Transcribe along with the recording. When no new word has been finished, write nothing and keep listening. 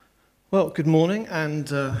Well, good morning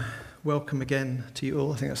and welcome again to you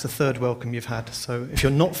all. I think that's the third welcome you've had. So if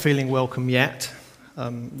you're not feeling welcome yet,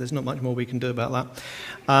 there's not much more we can do about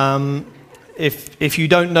that. If you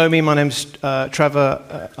don't know me, my name's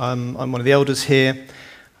Trevor. I'm one of the elders here,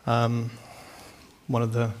 one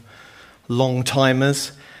of the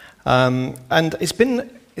long-timers. And it's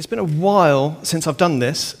been a while since I've done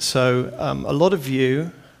this, so a lot of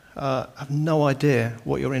you have no idea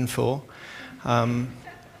what you're in for.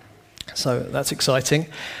 So that's exciting.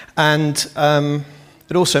 And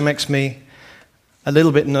it also makes me a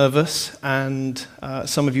little bit nervous, and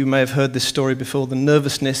some of you may have heard this story before. The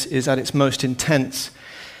nervousness is at its most intense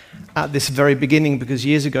at this very beginning, because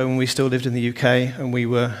years ago when we still lived in the UK and we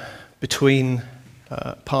were between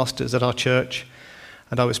pastors at our church,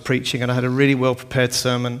 and I was preaching and I had a really well-prepared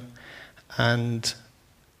sermon, and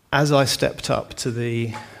as I stepped up to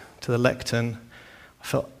the lectern, I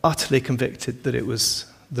felt utterly convicted that it was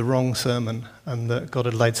the wrong sermon and that God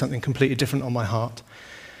had laid something completely different on my heart.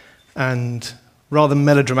 And rather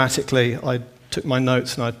melodramatically, I took my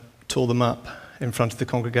notes and I tore them up in front of the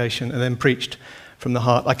congregation and then preached from the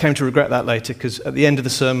heart. I came to regret that later, because at the end of the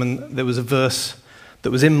sermon there was a verse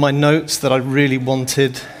that was in my notes that I really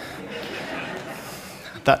wanted.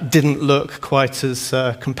 That didn't look quite as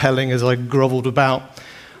compelling as I grovelled about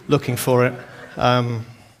looking for it.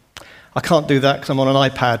 I can't do that because I'm on an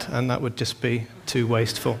iPad, and that would just be too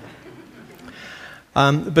wasteful.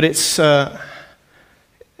 But it's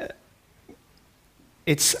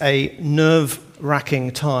a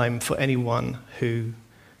nerve-wracking time for anyone who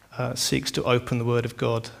seeks to open the Word of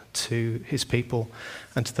God to his people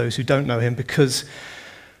and to those who don't know him, because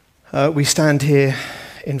we stand here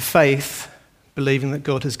in faith, believing that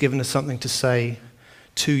God has given us something to say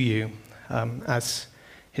to you as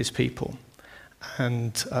his people.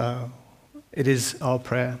 And it is our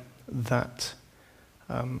prayer that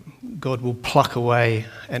God will pluck away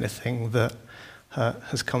anything that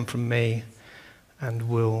has come from me and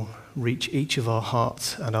will reach each of our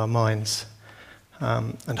hearts and our minds.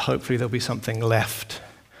 And hopefully there'll be something left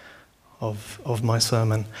of my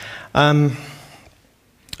sermon.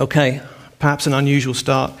 Okay, perhaps an unusual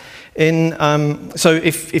start. So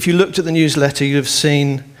if you looked at the newsletter, you'd have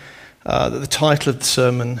seen that the title of the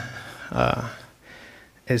sermon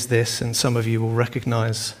is this, and some of you will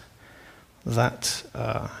recognize that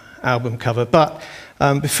album cover. But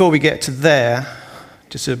before we get to there,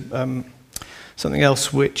 just something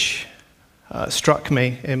else which struck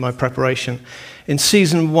me in my preparation. In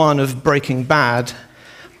season 1 of Breaking Bad,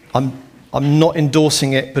 I'm not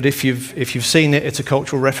endorsing it, but if you've seen it, it's a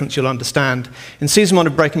cultural reference you'll understand. In season 1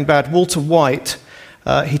 of Breaking Bad, Walter White,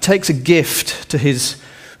 he takes a gift to his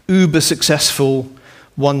uber-successful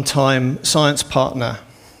one-time science partner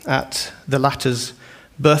at the latter's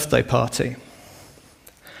birthday party.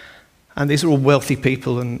 And these are all wealthy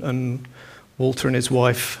people, and Walter and his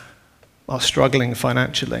wife are struggling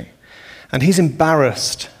financially. And he's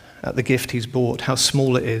embarrassed at the gift he's bought, how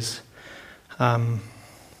small it is.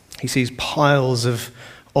 He sees piles of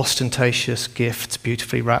ostentatious gifts,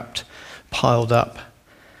 beautifully wrapped, piled up.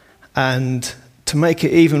 And to make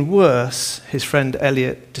it even worse, his friend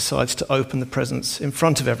Elliot decides to open the presents in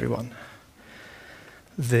front of everyone.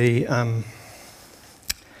 The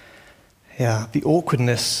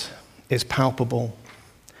awkwardness is palpable,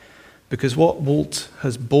 because what Walt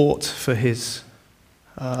has bought for his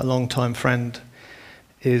longtime friend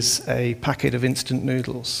is a packet of instant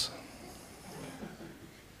noodles.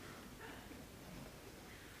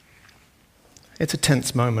 It's a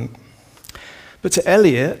tense moment. But to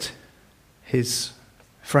Elliot, his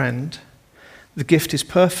friend, the gift is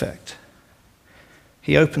perfect.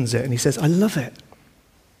 He opens it and he says, "I love it."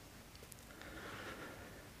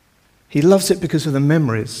 He loves it because of the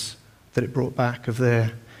memories that it brought back of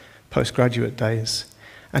their postgraduate days.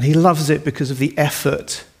 And he loves it because of the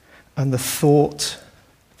effort and the thought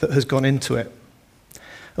that has gone into it.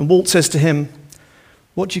 And Walt says to him,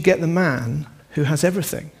 "What do you get the man who has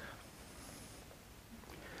everything?"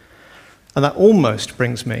 And that almost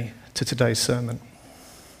brings me to today's sermon.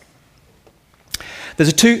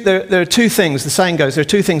 There are two things, the saying goes, there are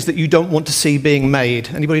two things that you don't want to see being made.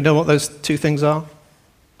 Anybody know what those two things are?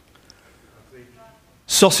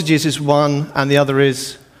 Sausages is one, and the other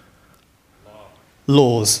is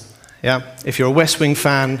laws. Yeah? If you're a West Wing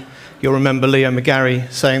fan, you'll remember Leo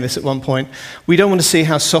McGarry saying this at one point. We don't want to see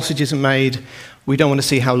how sausages are made. We don't want to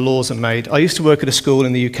see how laws are made. I used to work at a school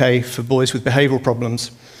in the UK for boys with behavioural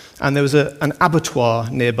problems, and there was an abattoir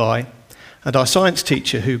nearby, and our science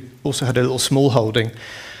teacher, who also had a little small holding,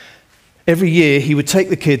 every year he would take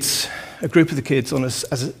the kids, a group of the kids, on a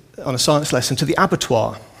science lesson to the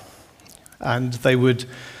abattoir, and they would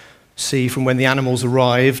see from when the animals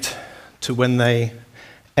arrived to when they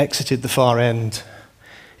exited the far end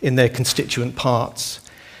in their constituent parts.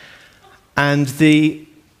 And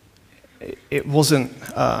it wasn't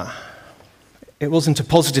a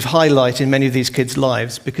positive highlight in many of these kids'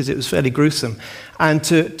 lives because it was fairly gruesome. And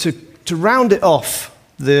to round it off,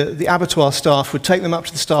 the abattoir staff would take them up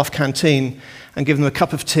to the staff canteen and give them a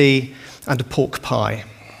cup of tea and a pork pie.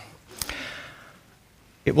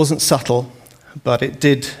 It wasn't subtle, but it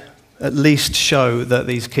did at least show that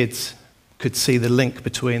these kids could see the link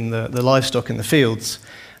between the livestock in the fields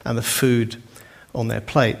and the food on their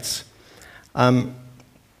plates. You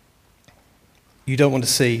don't want to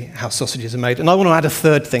see how sausages are made. And I want to add a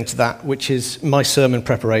third thing to that, which is my sermon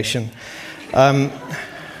preparation.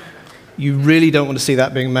 You really don't want to see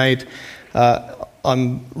that being made.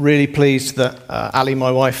 I'm really pleased that Ali,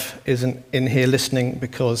 my wife, isn't in here listening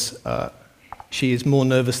because she is more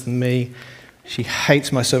nervous than me. She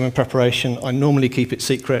hates my sermon preparation. I normally keep it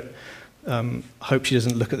secret. Hope she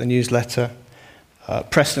doesn't look at the newsletter.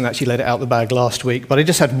 Preston actually let it out the bag last week, but I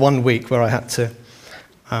just had 1 week where I had to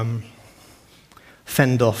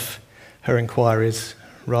fend off her inquiries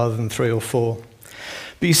rather than 3 or 4.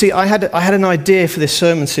 But you see, I had an idea for this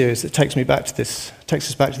sermon series that takes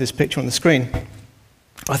us back to this picture on the screen.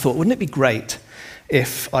 I thought, wouldn't it be great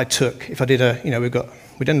if I did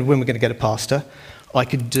we don't know when we're going to get a pastor. I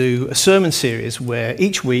could do a sermon series where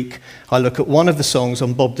each week I look at one of the songs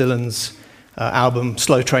on Bob Dylan's album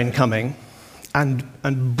Slow Train Coming and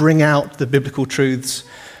bring out the biblical truths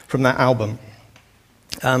from that album.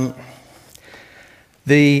 I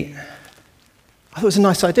thought it was a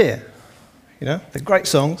nice idea. They're great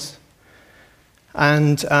songs.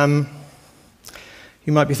 And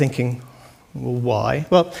you might be thinking, well, why?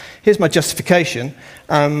 Well, here's my justification.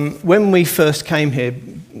 When we first came here,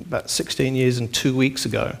 about 16 years and 2 weeks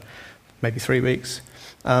ago, maybe 3 weeks,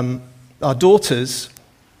 our daughters,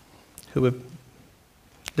 who were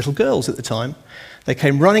little girls at the time, they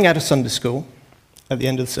came running out of Sunday school at the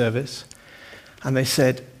end of the service, and they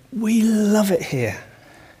said, "We love it here."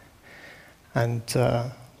 And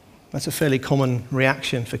that's a fairly common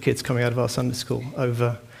reaction for kids coming out of our Sunday school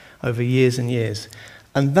over years and years.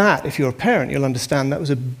 And that, if you're a parent, you'll understand that was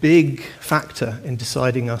a big factor in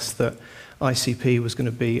deciding us that ICP was going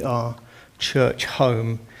to be our church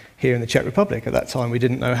home here in the Czech Republic. At that time, we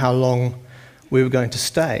didn't know how long we were going to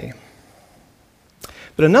stay.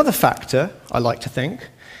 But another factor, I like to think,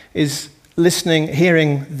 is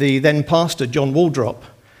hearing the then pastor, John Waldrop,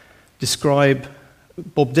 describe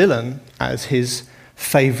Bob Dylan as his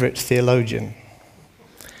favourite theologian.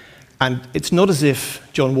 And it's not as if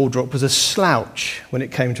John Waldrop was a slouch when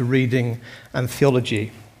it came to reading and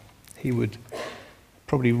theology. He would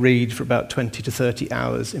probably read for about 20 to 30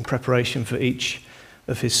 hours in preparation for each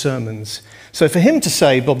of his sermons. So for him to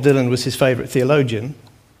say Bob Dylan was his favourite theologian,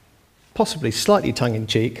 possibly slightly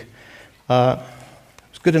tongue-in-cheek, was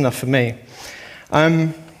good enough for me.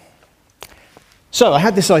 So I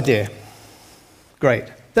had this idea. Great.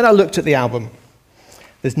 Then I looked at the album.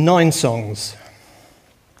 There's 9 songs.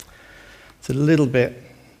 It's a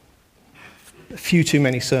few too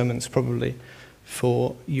many sermons probably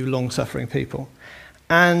for you long-suffering people.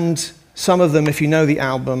 And some of them, if you know the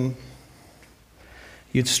album,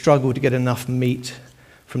 you'd struggle to get enough meat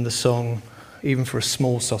from the song, even for a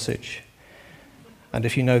small sausage. And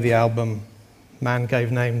if you know the album, Man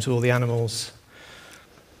Gave Names to All the Animals,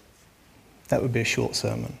 that would be a short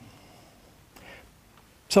sermon.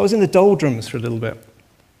 So I was in the doldrums for a little bit,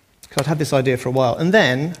 because I'd had this idea for a while. And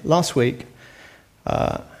then, last week,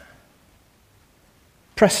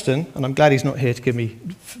 Preston, and I'm glad he's not here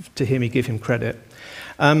to hear me give him credit,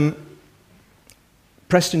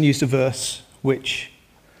 Preston used a verse which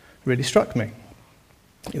really struck me.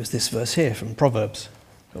 It was this verse here from Proverbs,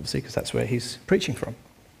 obviously, because that's where he's preaching from.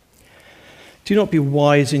 Do not be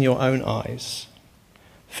wise in your own eyes.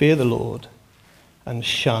 Fear the Lord and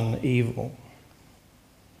shun evil.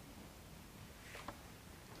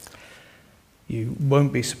 You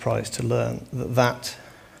won't be surprised to learn that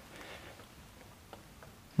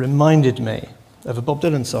reminded me of a Bob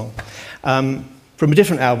Dylan song from a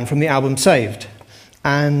different album, from the album Saved.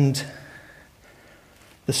 And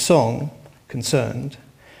the song concerned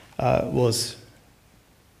was,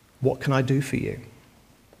 "What Can I Do For You?"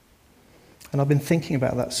 And I've been thinking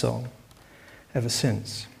about that song ever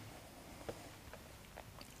since.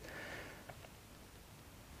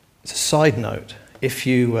 It's a side note. If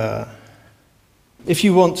you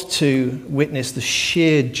want to witness the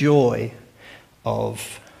sheer joy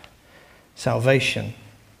of salvation,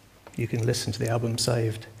 you can listen to the album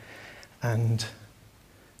Saved and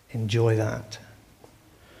enjoy that.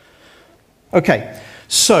 Okay,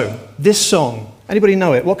 So, this song, anybody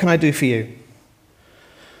know it? What Can I Do For You?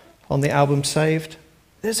 On the album Saved.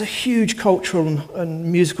 There's a huge cultural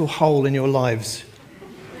and musical hole in your lives.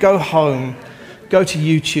 Go home, go to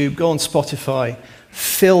YouTube, go on Spotify,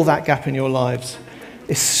 fill that gap in your lives,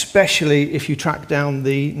 especially if you track down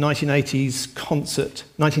the 1980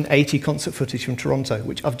 concert footage from Toronto,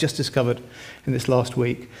 which I've just discovered in this last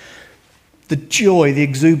week. The joy, the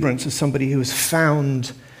exuberance of somebody who has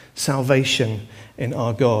found salvation in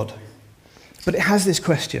our God. But it has this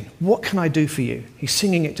question, what can I do for you? He's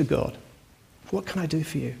singing it to God. What can I do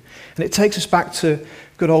for you? And it takes us back to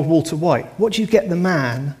good old Walter White. What do you get the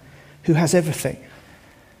man who has everything?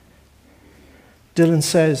 Dylan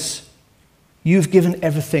says, you've given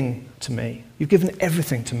everything to me. You've given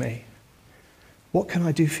everything to me. What can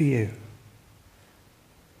I do for you?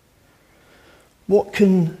 What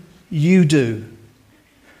can you do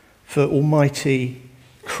for Almighty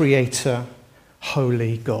Creator,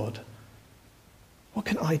 Holy God? What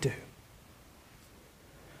can I do?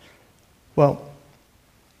 Well,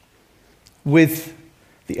 with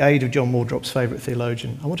the aid of John Wardrop's favourite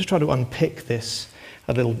theologian, I want to try to unpick this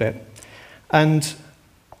a little bit. And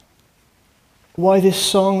why this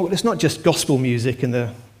song? Well, it's not just gospel music in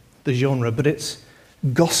the genre, but it's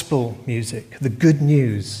gospel music, the good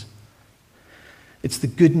news. It's the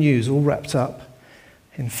good news all wrapped up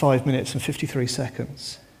in 5 minutes and 53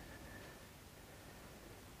 seconds.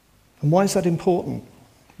 And why is that important?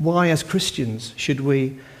 Why, as Christians, should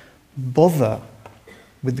we bother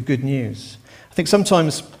with the good news? I think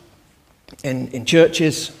sometimes in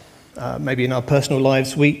churches, maybe in our personal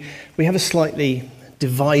lives, we have a slightly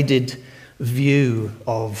divided view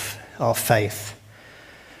of our faith.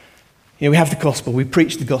 You know, we have the gospel, we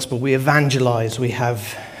preach the gospel, we evangelize, we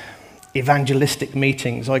have evangelistic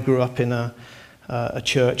meetings. I grew up in a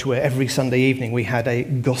church where every Sunday evening we had a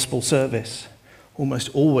gospel service, almost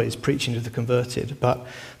always preaching to the converted. But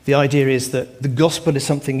the idea is that the gospel is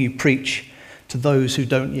something you preach to those who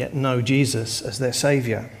don't yet know Jesus as their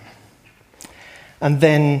Saviour. And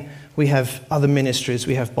then we have other ministries,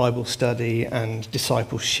 we have Bible study and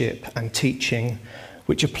discipleship and teaching,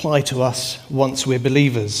 which apply to us once we're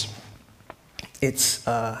believers. It's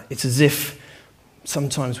as if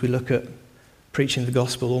sometimes we look at preaching the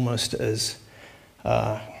gospel almost as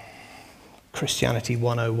Christianity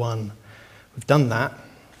 101. We've done that,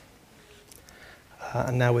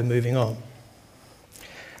 and now we're moving on.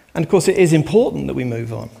 And of course, it is important that we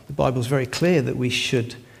move on. The Bible's very clear that we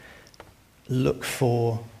should look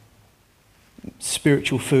for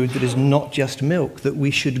spiritual food that is not just milk, that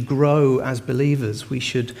we should grow as believers. We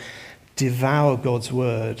should devour God's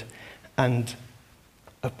word and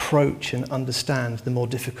approach and understand the more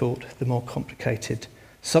difficult, the more complicated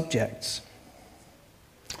subjects.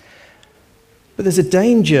 But there's a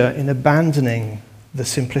danger in abandoning the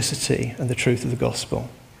simplicity and the truth of the gospel.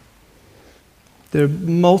 There are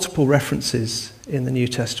multiple references in the New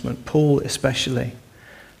Testament. Paul especially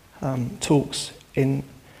talks in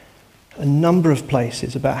a number of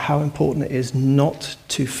places about how important it is not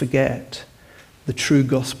to forget the true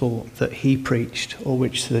gospel that he preached, or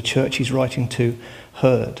which the church he's writing to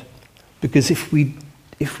heard. Because if we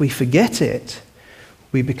forget it,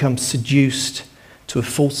 we become seduced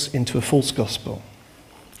into a false gospel.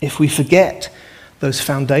 If we forget those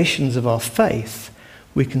foundations of our faith,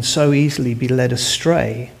 we can so easily be led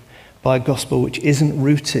astray by a gospel which isn't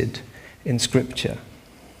rooted in Scripture.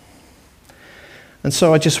 And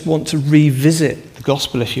so I just want to revisit the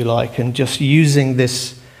gospel, if you like, and just using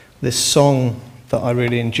this song that I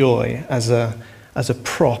really enjoy as a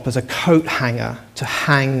prop, as a coat hanger to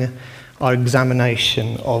hang our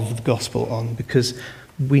examination of the gospel on, because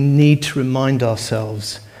we need to remind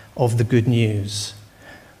ourselves of the good news,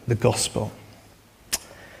 the gospel.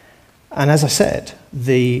 And as I said,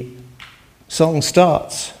 the song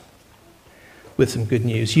starts with some good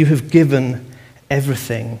news. You have given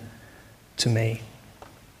everything to me.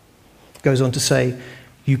 It goes on to say,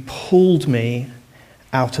 you pulled me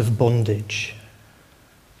out of bondage.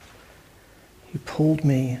 You pulled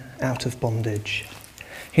me out of bondage.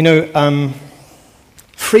 You know,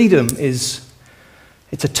 freedom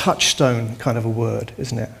it's a touchstone kind of a word,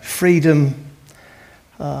 isn't it? Freedom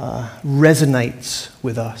resonates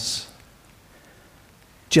with us.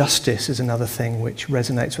 Justice is another thing which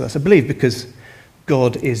resonates with us, I believe, because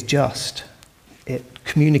God is just. It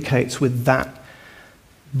communicates with that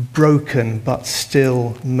broken but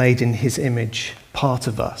still made in his image part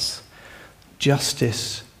of us.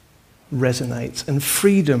 Justice resonates and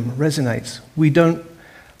freedom resonates. We don't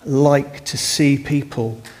like to see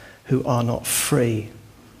people who are not free.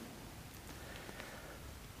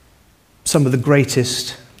 Some of the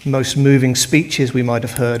greatest most moving speeches we might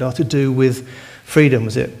have heard are to do with freedom.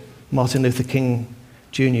 Was it Martin Luther King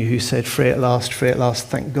Jr. who said, free at last,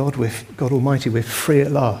 thank God, God Almighty, we're free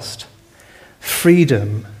at last.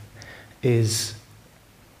 Freedom is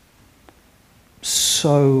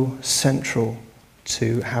so central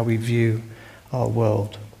to how we view our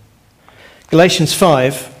world. Galatians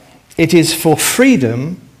 5, it is for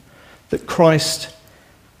freedom that Christ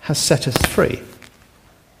has set us free.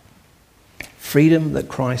 Freedom that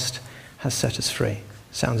Christ has set us free.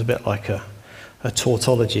 Sounds a bit like a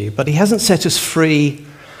tautology, but he hasn't set us free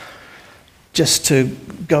just to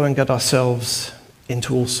go and get ourselves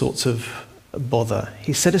into all sorts of bother.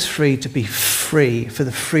 He set us free to be free for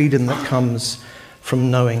the freedom that comes from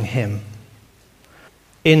knowing him.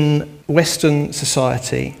 In Western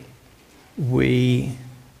society, we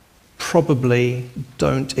probably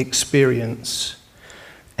don't experience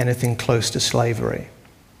anything close to slavery.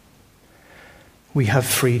 We have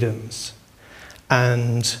freedoms,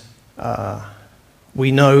 and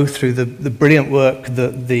we know through the brilliant work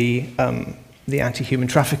that the anti-human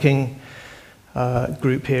trafficking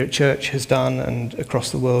group here at church has done and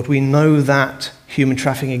across the world, we know that human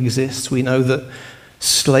trafficking exists. We know that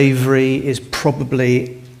slavery is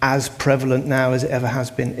probably as prevalent now as it ever has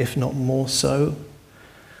been, if not more so.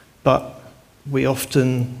 But we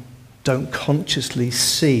often don't consciously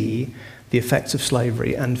see the effects of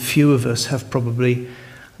slavery, and few of us have probably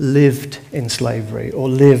lived in slavery or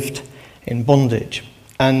lived in bondage.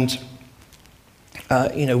 And,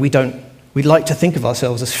 we like to think of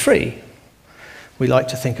ourselves as free. We like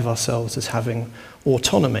to think of ourselves as having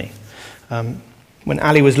autonomy. When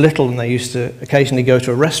Ali was little and they used to occasionally go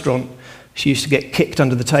to a restaurant, she used to get kicked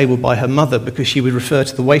under the table by her mother because she would refer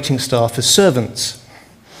to the waiting staff as servants.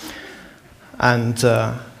 And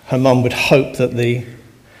her mum would hope that the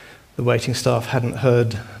waiting staff hadn't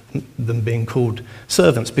heard them being called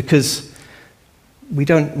servants, because we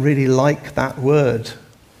don't really like that word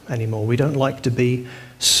anymore. We don't like to be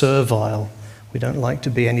servile. We don't like to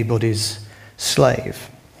be anybody's slave.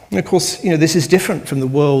 And of course, this is different from the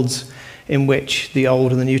worlds in which the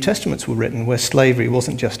Old and the New Testaments were written, where slavery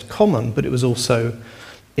wasn't just common, but it was also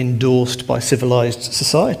endorsed by civilized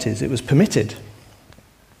societies. It was permitted.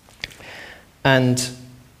 And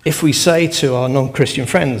if we say to our non-Christian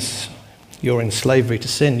friends, you're in slavery to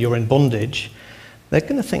sin, you're in bondage, they're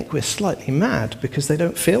going to think we're slightly mad, because they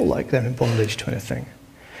don't feel like they're in bondage to anything.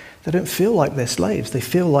 They don't feel like they're slaves. They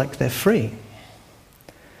feel like they're free.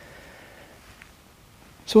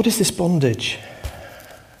 So what is this bondage?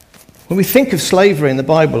 When we think of slavery in the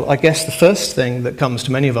Bible, I guess the first thing that comes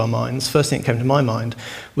to many of our minds, first thing that came to my mind,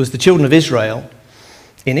 was the children of Israel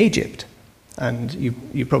in Egypt. And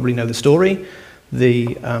you probably know the story.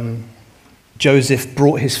 Joseph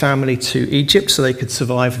brought his family to Egypt so they could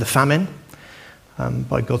survive the famine.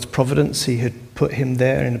 By God's providence, he had put him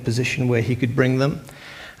there in a position where he could bring them.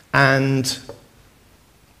 And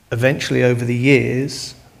eventually, over the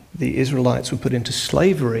years, the Israelites were put into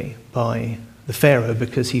slavery by the Pharaoh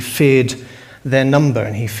because he feared their number,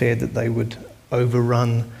 and he feared that they would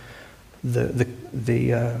overrun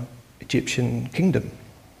the Egyptian kingdom.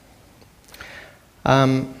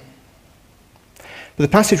 But the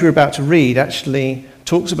passage we're about to read actually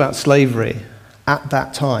talks about slavery at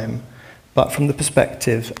that time, but from the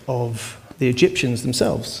perspective of the Egyptians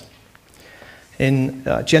themselves. In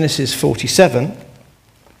Genesis 47,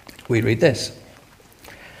 we read this.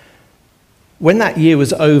 When that year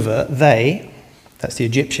was over, they, that's the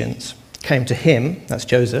Egyptians, came to him, that's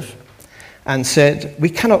Joseph, and said, we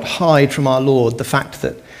cannot hide from our Lord the fact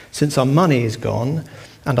that since our money is gone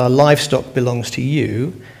and our livestock belongs to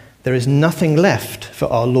you, there is nothing left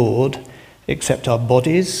for our Lord except our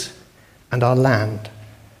bodies and our land.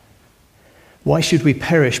 Why should we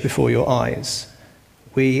perish before your eyes,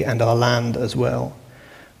 we and our land as well?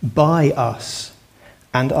 Buy us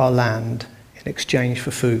and our land in exchange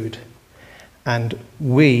for food, and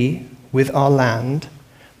we, with our land,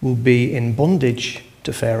 will be in bondage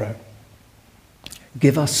to Pharaoh.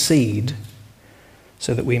 Give us seed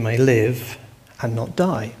so that we may live and not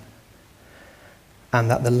die,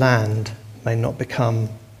 and that the land may not become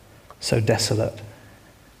so desolate.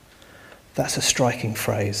 That's a striking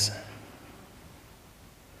phrase.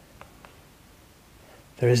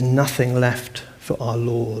 There is nothing left for our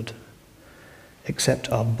Lord except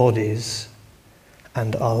our bodies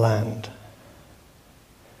and our land.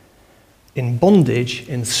 In bondage,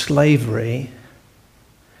 in slavery,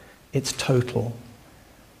 it's total.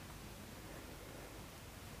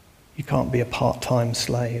 You can't be a part-time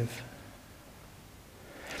slave.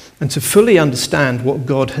 And to fully understand what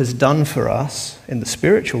God has done for us in the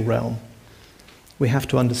spiritual realm, we have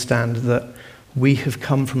to understand that We have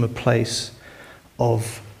come from a place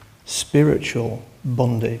of spiritual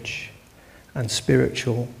bondage and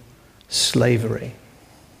spiritual slavery.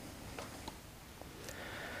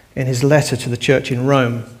 In his letter to the church in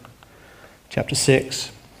Rome, chapter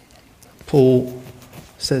 6, Paul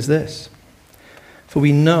says this: "For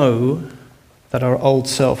we know that our old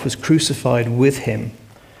self was crucified with him,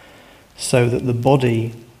 so that the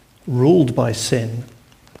body ruled by sin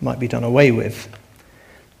might be done away with,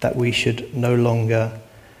 that we should no longer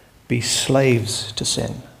be slaves to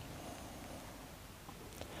sin."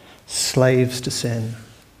 Slaves to sin.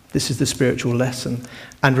 This is the spiritual lesson.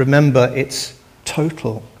 And remember, it's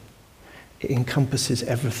total. It encompasses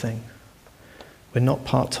everything. We're not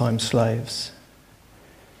part-time slaves.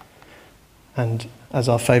 And as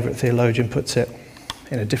our favourite theologian puts it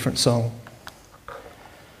in a different song,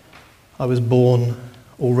 I was born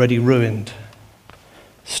already ruined,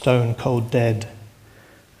 stone cold dead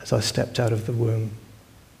as I stepped out of the womb.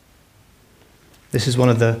 This is one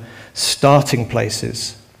of the starting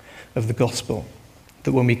places of the gospel,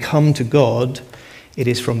 that when we come to God, it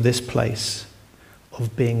is from this place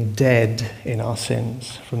of being dead in our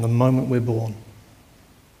sins from the moment we're born.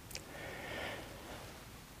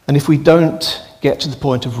 And if we don't get to the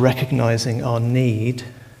point of recognizing our need,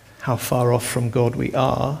 how far off from God we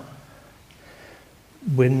are,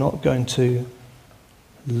 we're not going to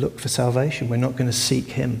look for salvation. We're not going to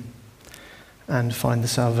seek him and find the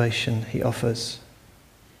salvation he offers.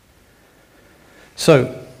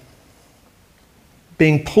 So,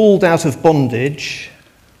 being pulled out of bondage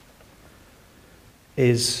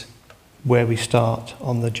is where we start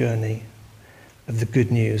on the journey of the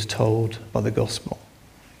good news told by the gospel.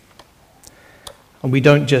 And we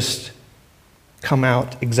don't just come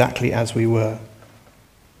out exactly as we were.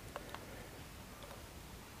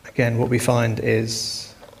 Again, what we find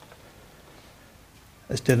is,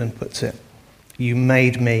 as Dylan puts it, you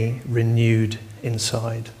made me renewed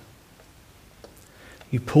inside.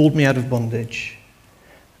 You pulled me out of bondage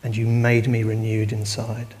and you made me renewed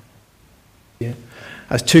inside.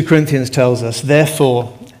 As 2 Corinthians tells us,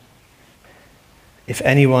 therefore, if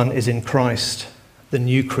anyone is in Christ, the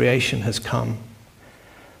new creation has come.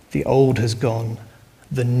 The old has gone.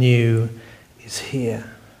 The new is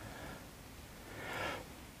here.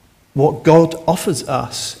 What God offers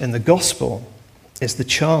us in the gospel is the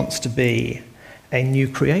chance to be a new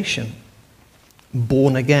creation,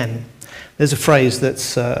 born again. There's a phrase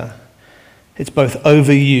that's it's both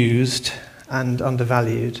overused and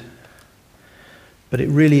undervalued, but it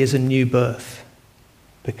really is a new birth,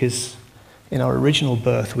 because in our original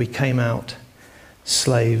birth we came out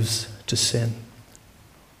slaves to sin.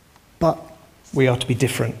 But we are to be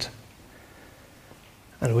different,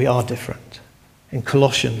 and we are different. In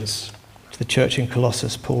Colossians, to the church in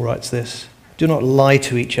Colossus, Paul writes this: "Do not lie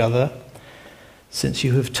to each other, since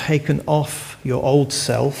you have taken off your old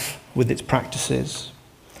self with its practices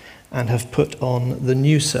and have put on the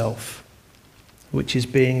new self, which is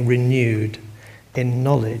being renewed in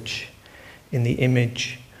knowledge in the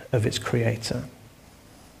image of its creator."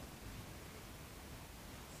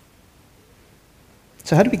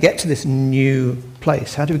 So how do we get to this new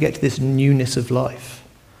place? How do we get to this newness of life?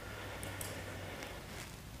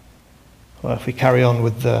 Well, if we carry on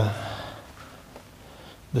with the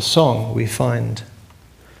song, we find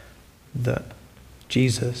that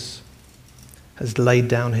Jesus has laid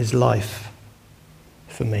down his life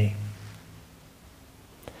for me.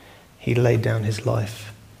 He laid down his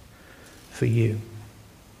life for you.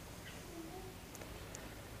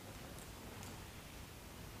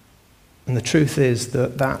 And the truth is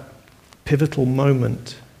that that pivotal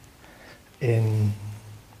moment in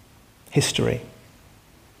history,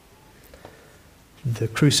 the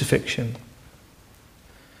crucifixion,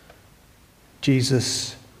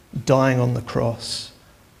 Jesus dying on the cross,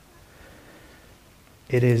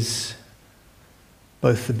 it is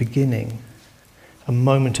both the beginning, a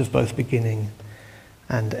moment of both beginning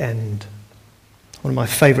and end. One of my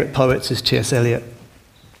favourite poets is T.S. Eliot,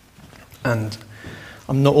 and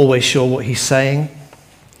I'm not always sure what he's saying.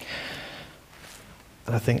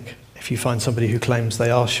 And I think if you find somebody who claims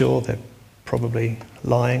they are sure, they're probably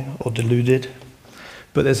lying or deluded.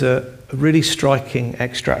 But there's a really striking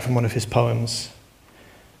extract from one of his poems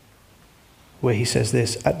where he says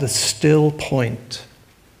this: "At the still point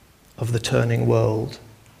of the turning world,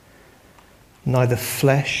 neither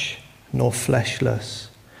flesh nor fleshless,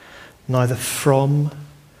 neither from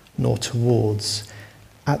nor towards,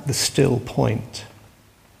 at the still point,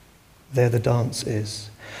 there the dance is,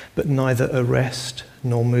 but neither arrest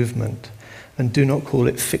nor movement, and do not call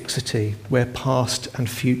it fixity, where past and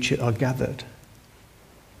future are gathered.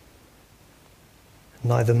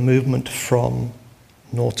 neither movement from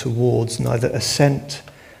nor towards, neither ascent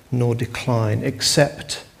nor decline,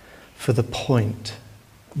 except for the point,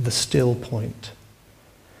 the still point.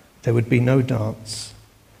 There would be no dance,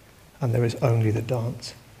 and there is only the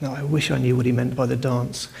dance. Now, I wish I knew what he meant by the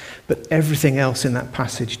dance, but everything else in that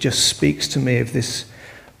passage just speaks to me of this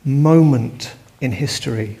moment in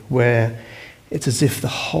history where it's as if the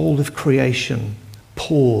whole of creation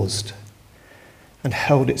paused and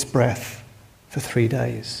held its breath for 3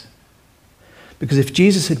 days. Because if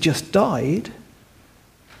Jesus had just died,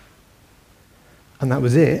 and that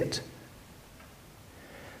was it,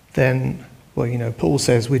 then, well, Paul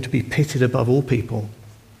says we're to be pitied above all people.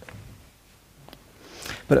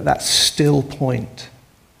 But at that still point,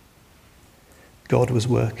 God was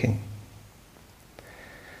working.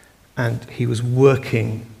 And he was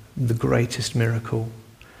working the greatest miracle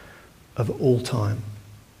of all time.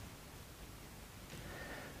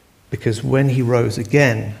 Because when he rose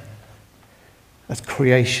again, as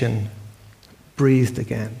creation breathed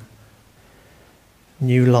again,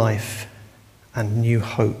 new life and new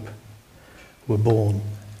hope were born.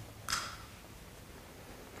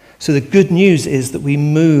 So the good news is that we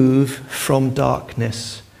move from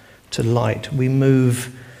darkness to light. We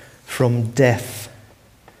move from death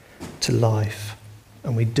to life.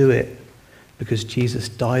 And we do it because Jesus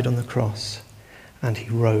died on the cross and he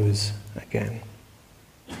rose again.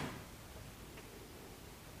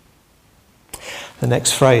 The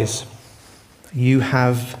next phrase, you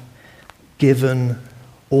have given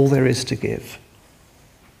all there is to give.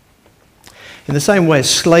 In the same way,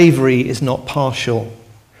 slavery is not partial.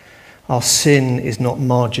 Our sin is not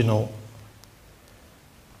marginal.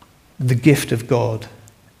 The gift of God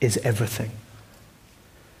is everything.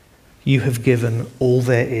 You have given all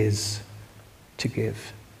there is to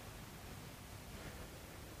give.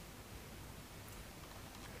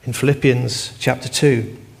 In Philippians chapter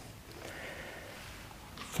 2,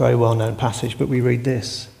 very well-known passage, but we read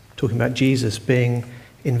this, talking about Jesus being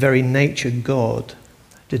in very nature God,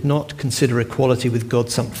 did not consider equality with God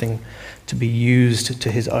something to be used to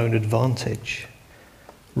his own advantage.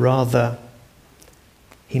 Rather,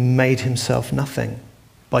 he made himself nothing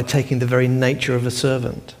by taking the very nature of a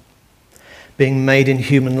servant, being made in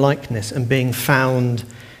human likeness and being found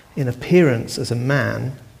in appearance as a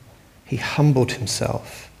man. He humbled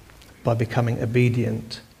himself by becoming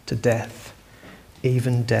obedient to death,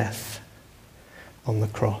 even death on the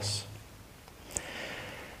cross.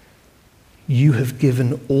 You have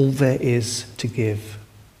given all there is to give.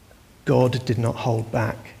 God did not hold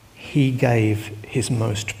back. He gave his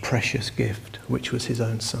most precious gift, which was his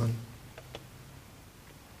own Son.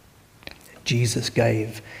 Jesus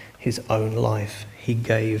gave his own life. He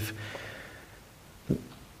gave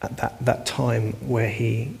at that time where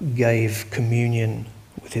he gave communion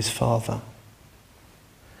with his Father,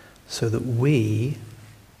 so that we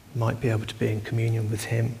might be able to be in communion with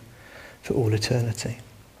him for all eternity.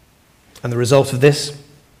 And the result of this,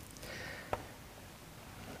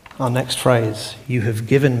 our next phrase, you have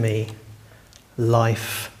given me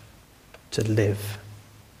life to live.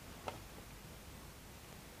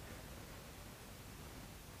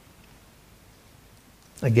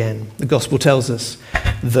 Again, the gospel tells us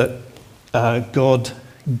that God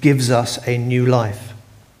gives us a new life.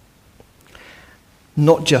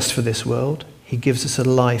 Not just for this world. He gives us a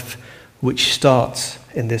life which starts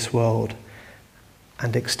in this world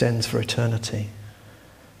and extends for eternity.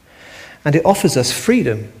 And it offers us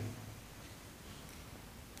freedom.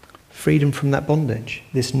 Freedom from that bondage,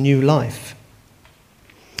 this new life.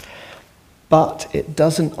 But it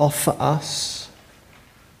doesn't offer us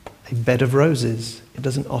a bed of roses. It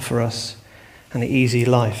doesn't offer us an easy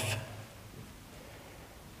life.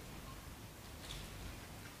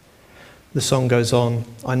 The song goes on,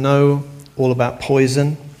 I know all about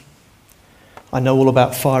poison. I know all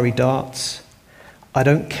about fiery darts. I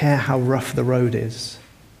don't care how rough the road is.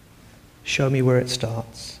 Show me where it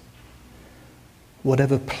starts.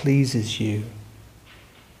 Whatever pleases you,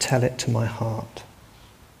 tell it to my heart.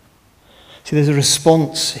 See, there's a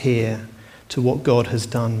response here to what God has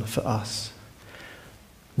done for us.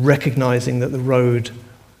 Recognizing that the road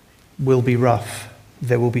will be rough.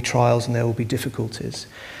 There will be trials and there will be difficulties.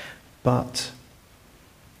 But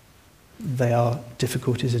they are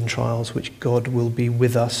difficulties and trials which God will be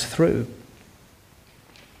with us through.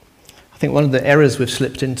 I think one of the errors we've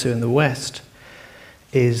slipped into in the West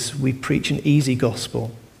is we preach an easy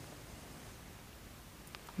gospel.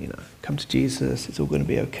 Come to Jesus, it's all going to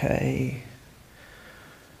be okay.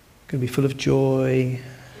 Going to be full of joy.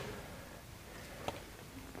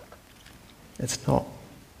 It's not.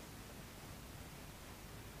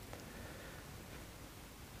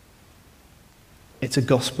 It's a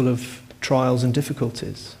gospel of trials and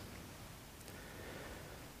difficulties.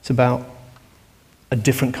 It's about a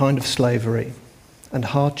different kind of slavery and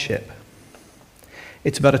hardship.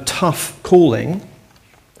 It's about a tough calling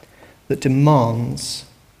that demands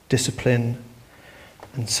discipline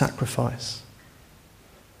and sacrifice.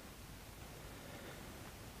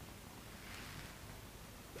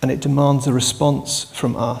 And it demands a response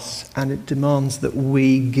from us, and it demands that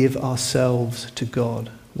we give ourselves to God.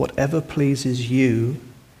 Whatever pleases you,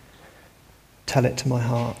 tell it to my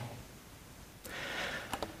heart.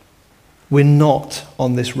 We're not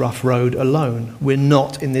on this rough road alone. We're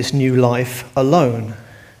not in this new life alone.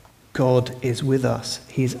 God is with us.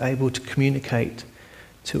 He's able to communicate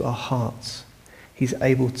to our hearts. He's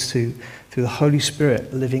able to, through the Holy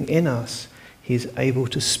Spirit living in us, He's able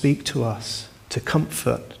to speak to us, to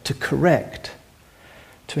comfort, to correct,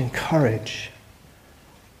 to encourage.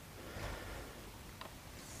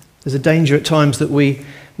 There's a danger at times that we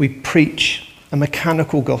preach a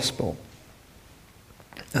mechanical gospel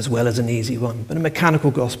as well as an easy one, but a mechanical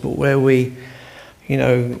gospel where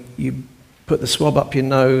you put the swab up your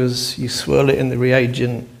nose, you swirl it in the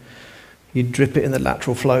reagent, you drip it in the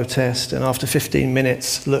lateral flow test, and after 15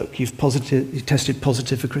 minutes, look, you've tested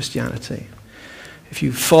positive for Christianity. If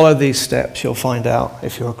you follow these steps, you'll find out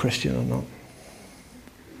if you're a Christian or not.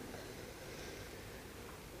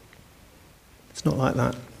 It's not like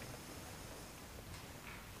that.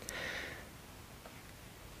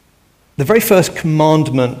 The very first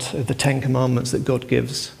commandment of the 10 Commandments that God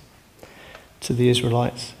gives to the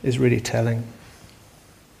Israelites is really telling.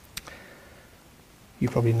 You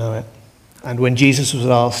probably know it. And when Jesus was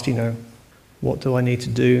asked, what do I need to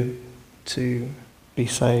do to be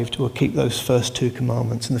saved? Well, keep those first 2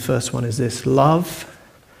 commandments. And the first one is this: love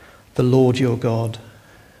the Lord your God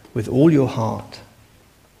with all your heart,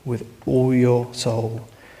 with all your soul,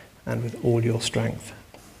 and with all your strength.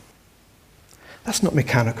 That's not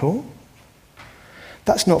mechanical.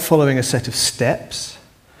 That's not following a set of steps.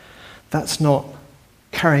 That's not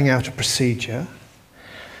carrying out a procedure.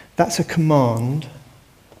 That's a command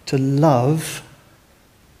to love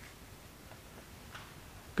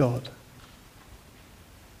God.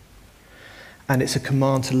 And it's a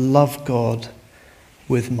command to love God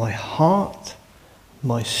with my heart,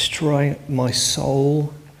 my strength, my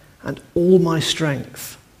soul, and all my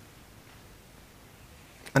strength.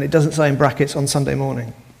 And it doesn't say in brackets on Sunday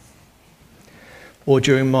morning, or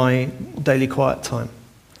during my daily quiet time,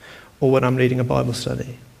 or when I'm leading a Bible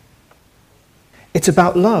study. It's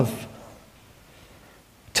about love.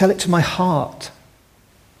 Tell it to my heart,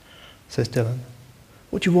 says Dylan.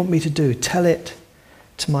 What do you want me to do? Tell it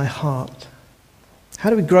to my heart.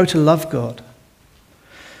 How do we grow to love God?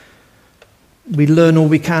 We learn all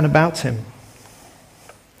we can about Him.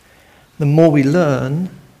 The more we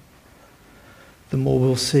learn, the more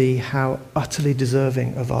we'll see how utterly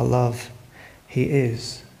deserving of our love He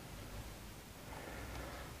is.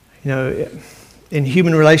 In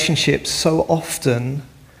human relationships, so often,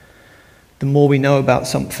 the more we know about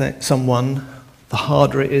someone, the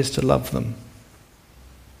harder it is to love them.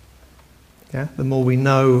 Yeah? The more we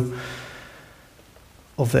know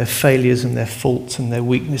of their failures and their faults and their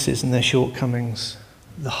weaknesses and their shortcomings,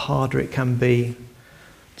 the harder it can be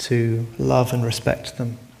to love and respect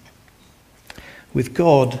them. With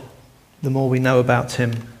God, the more we know about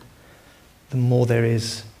Him, the more there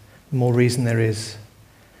is, the more reason there is,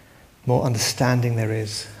 more understanding there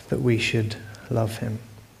is that we should love Him.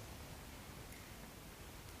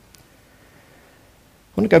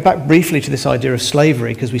 I want to go back briefly to this idea of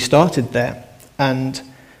slavery, because we started there. And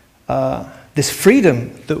this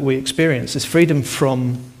freedom that we experience, this freedom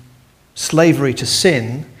from slavery to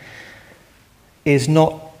sin, is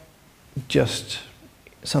not just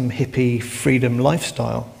some hippie freedom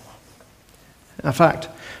lifestyle. In fact,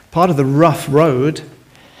 part of the rough road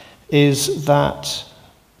is that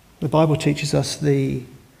the Bible teaches us the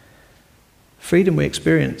freedom we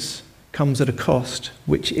experience comes at a cost,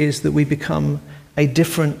 which is that we become a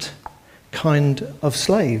different kind of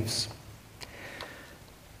slaves.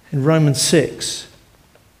 In Romans 6,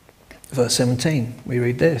 verse 17, we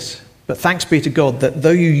read this: "But thanks be to God that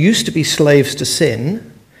though you used to be slaves to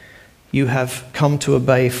sin, you have come to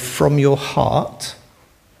obey from your heart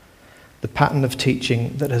the pattern of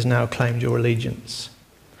teaching that has now claimed your allegiance."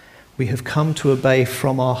 We have come to obey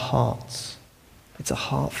from our hearts. It's a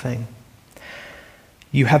heart thing.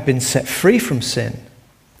 You have been set free from sin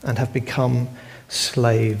and have become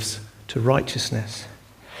slaves to righteousness.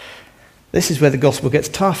 This is where the gospel gets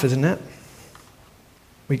tough, isn't it?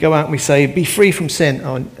 We go out and we say, be free from sin.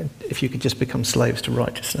 Oh, if you could just become slaves to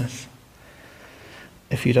righteousness,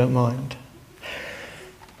 if you don't mind.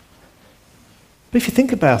 But if you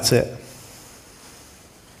think about it,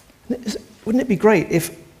 wouldn't it be great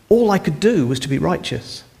if all I could do was to be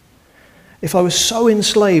righteous? If I was so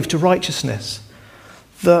enslaved to righteousness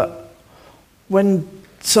that when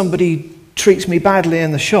somebody treats me badly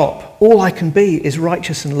in the shop, all I can be is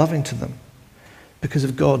righteous and loving to them because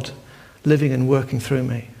of God living and working through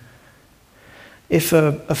me. If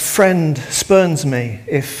a friend spurns me,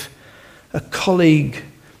 if a colleague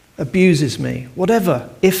abuses me, whatever,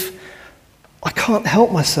 if I can't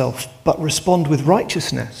help myself but respond with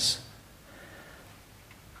righteousness,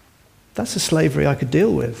 that's a slavery I could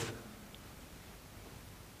deal with.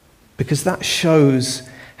 Because that shows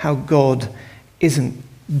how God isn't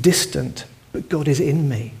distant, but God is in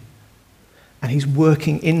me. And he's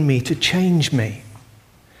working in me to change me,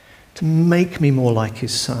 to make me more like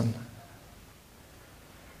his Son.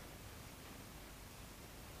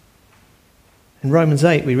 In Romans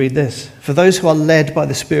 8 we read this: "For those who are led by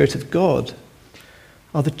the Spirit of God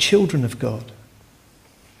are the children of God.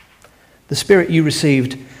 The Spirit you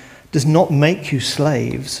received does not make you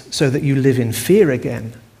slaves so that you live in fear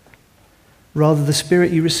again. Rather, the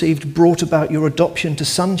Spirit you received brought about your adoption to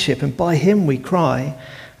sonship, and by him we cry,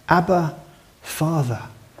 'Abba, Father.'"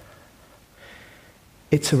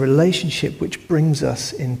 It's a relationship which brings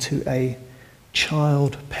us into a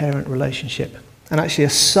child-parent relationship, and actually a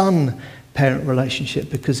son-parent relationship,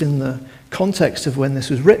 because in the context of when this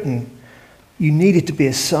was written, you needed to be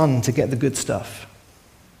a son to get the good stuff.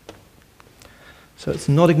 So it's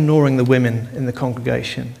not ignoring the women in the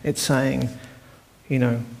congregation. It's saying,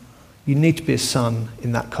 you need to be a son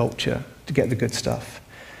in that culture to get the good stuff.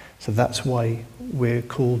 So that's why we're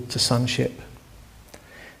called to sonship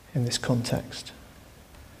in this context.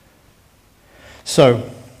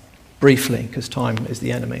 So, briefly, because time is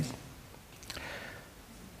the enemy,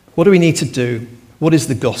 what do we need to do? What is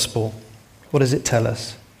the gospel? What does it tell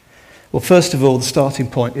us? Well, first of all, the starting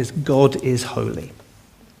point is God is holy.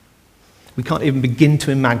 We can't even begin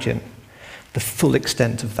to imagine the full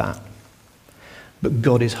extent of that. But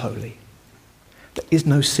God is holy. There is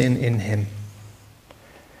no sin in him.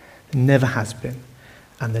 There never has been,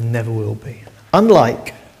 and there never will be.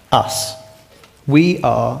 Unlike us, we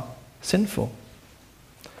are sinful.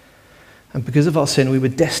 And because of our sin, we were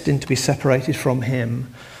destined to be separated from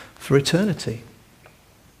him for eternity.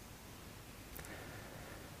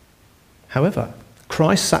 However,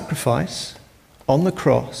 Christ's sacrifice on the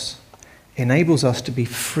cross enables us to be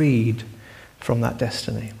freed from that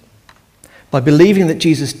destiny. By believing that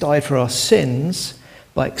Jesus died for our sins,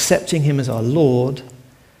 by accepting him as our Lord,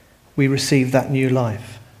 we receive that new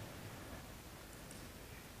life.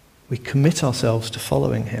 We commit ourselves to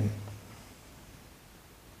following him.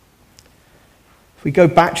 If we go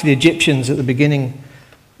back to the Egyptians at the beginning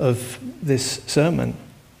of this sermon,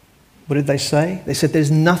 what did they say? They said,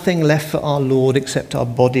 "There's nothing left for our Lord except our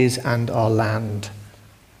bodies and our land."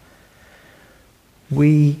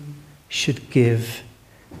 We should give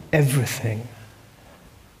everything.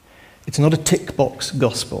 It's not a tick box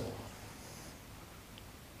gospel.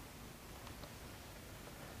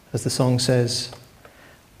 As the song says,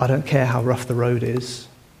 I don't care how rough the road is,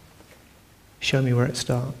 show me where it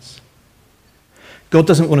starts. God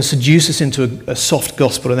doesn't want to seduce us into a soft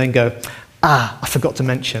gospel and then go, I forgot to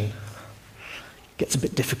mention. It gets a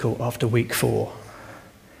bit difficult after week 4.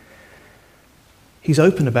 He's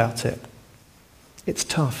open about it. It's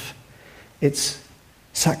tough. It's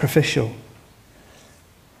sacrificial.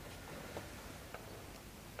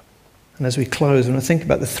 And as we close, I want to think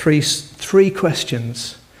about the three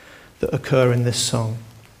questions that occur in this song.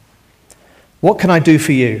 What can I do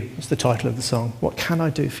for you? That's the title of the song. What can I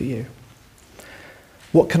do for you?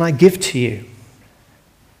 What can I give to you?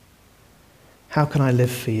 How can I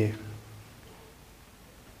live for you?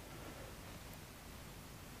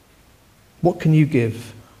 What can you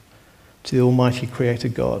give to the Almighty Creator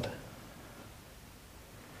God?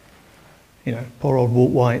 Poor old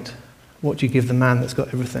Walt White. What do you give the man that's got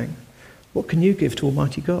everything? What can you give to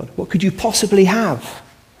Almighty God? What could you possibly have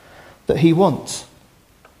that he wants?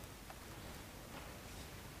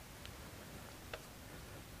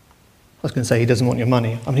 I was going to say he doesn't want your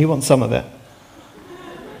money. I mean, he wants some of it.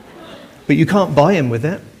 But you can't buy him with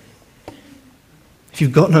it. If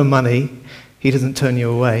you've got no money, he doesn't turn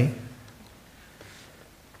you away.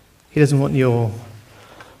 He doesn't want your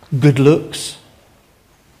good looks.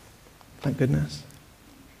 Thank goodness.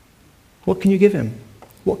 What can you give him?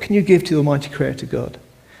 What can you give to the Almighty Creator God?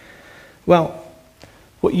 Well,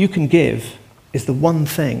 what you can give is the one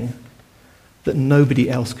thing that nobody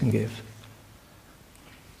else can give.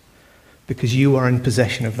 Because you are in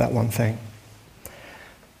possession of that one thing.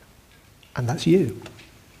 And that's you.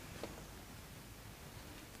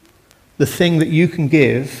 the thing that you can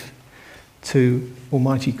give to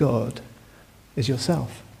Almighty God is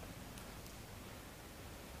yourself.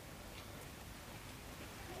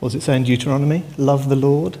 What does it say in Deuteronomy? Love the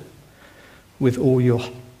Lord with all your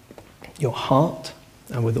heart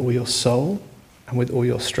and with all your soul and with all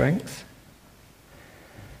your strength.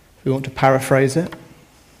 If we want to paraphrase it,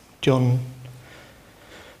 John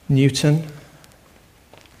Newton,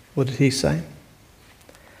 what did he say?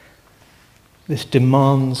 This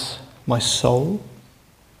demands my soul,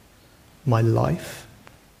 my life,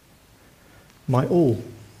 my all.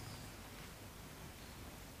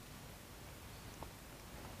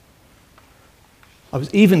 I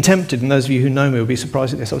was even tempted, and those of you who know me will be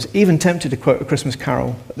surprised at this, I was even tempted to quote A Christmas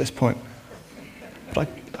Carol at this point. But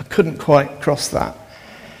I couldn't quite cross that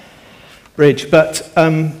bridge. But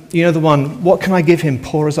you know the one, what can I give him,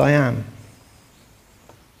 poor as I am?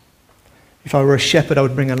 If I were a shepherd, I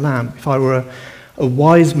would bring a lamb. If I were a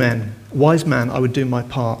wise man, I would do my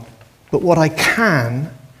part. But what I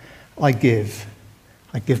can, I give.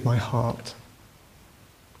 I give my heart.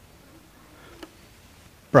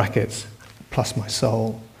 Brackets. Plus my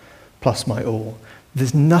soul, plus my all.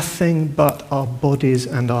 There's nothing but our bodies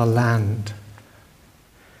and our land.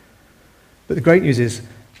 But the great news is,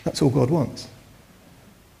 that's all God wants.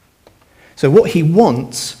 So what he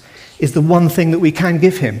wants is the one thing that we can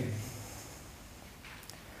give him.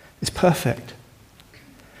 It's perfect.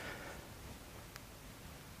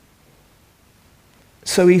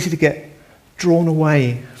 So easy to get drawn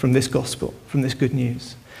away from this gospel, from this good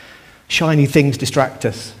news. Shiny things distract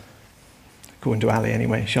us. According to Ali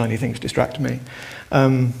anyway, shiny things distract me.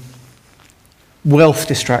 Wealth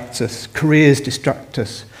distracts us, careers distract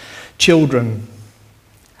us, children,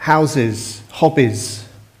 houses, hobbies,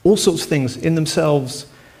 all sorts of things in themselves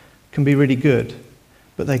can be really good,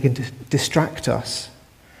 but they can distract us,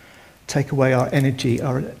 take away our energy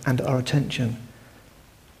and our attention.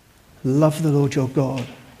 Love the Lord your God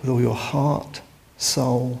with all your heart,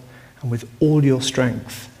 soul, and with all your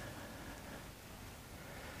strength.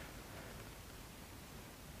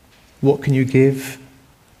 What can you give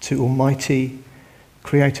to Almighty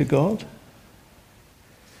Creator God?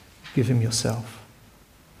 Give him yourself.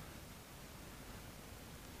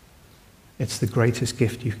 It's the greatest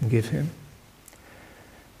gift you can give him,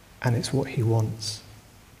 and it's what he wants.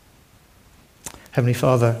 Heavenly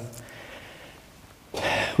Father,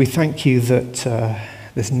 we thank you that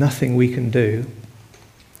there's nothing we can do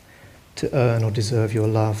to earn or deserve your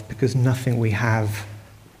love, because nothing we have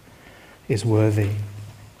is worthy.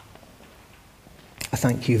 I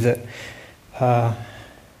thank you that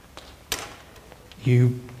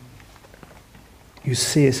you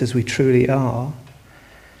see us as we truly are,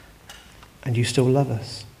 and you still love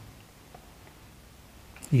us.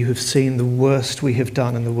 You have seen the worst we have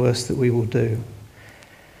done and the worst that we will do,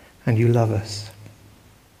 and you love us.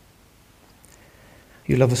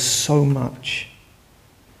 You love us so much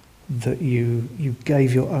that you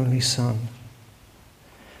gave your only Son,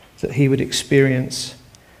 that he would experience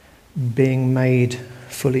being made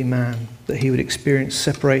fully man, that he would experience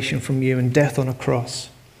separation from you and death on a cross,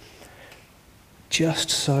 just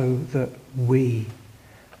so that we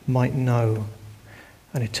might know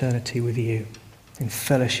an eternity with you, in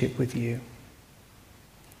fellowship with you.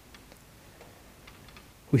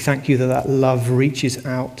 We thank you that that love reaches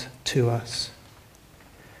out to us,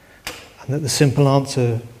 and that the simple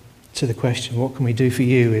answer to the question, what can we do for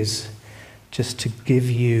you, is just to give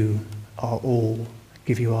you our all,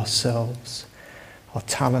 give you ourselves, our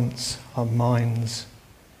talents, our minds,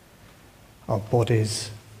 our bodies,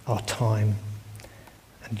 our time,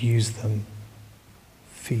 and use them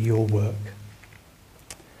for your work.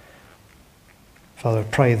 Father, I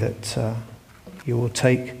pray that you will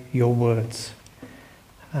take your words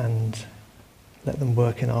and let them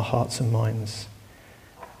work in our hearts and minds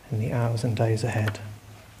in the hours and days ahead.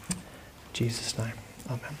 In Jesus' name,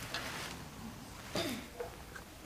 amen.